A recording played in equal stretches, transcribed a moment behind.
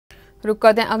रुक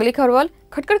करते हैं अगली खबर वाल।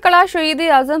 खटकड़ कला शहीद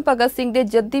आजम भगत सिंह के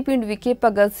जद्दी पिंड विखे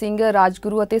भगत सिंह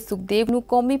राजगुरु और सुखदेव नूं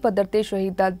कौमी पद्धर ते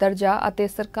शहीद का दर्जा और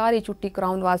सरकारी छुट्टी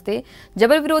कराउण वास्ते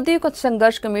जबर विरोधी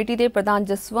संघर्ष कमेटी के प्रधान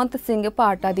जसवंत सिंह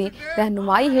भाटा की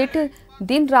रहनुमाई हेठ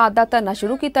दिन रात का धरना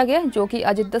शुरू किया गया, जो कि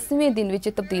अज 10वें दिन में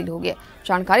तब्दील हो गया।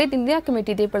 जानकारी दिंदियां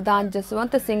कमेटी के प्रधान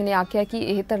जसवंत सिंह ने आख्या कि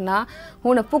यह धरना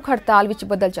हुण भुख हड़ताल में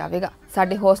बदल जाएगा।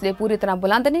 साडे हौसले पूरी तरह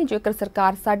बुलंद ने, जेकर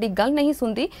सरकार साडी गल नहीं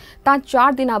सुनती तो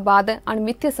 4 दिनों बाद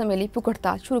अणमिथे समय लिए भुख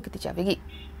हड़ताल शुरू की जाएगी।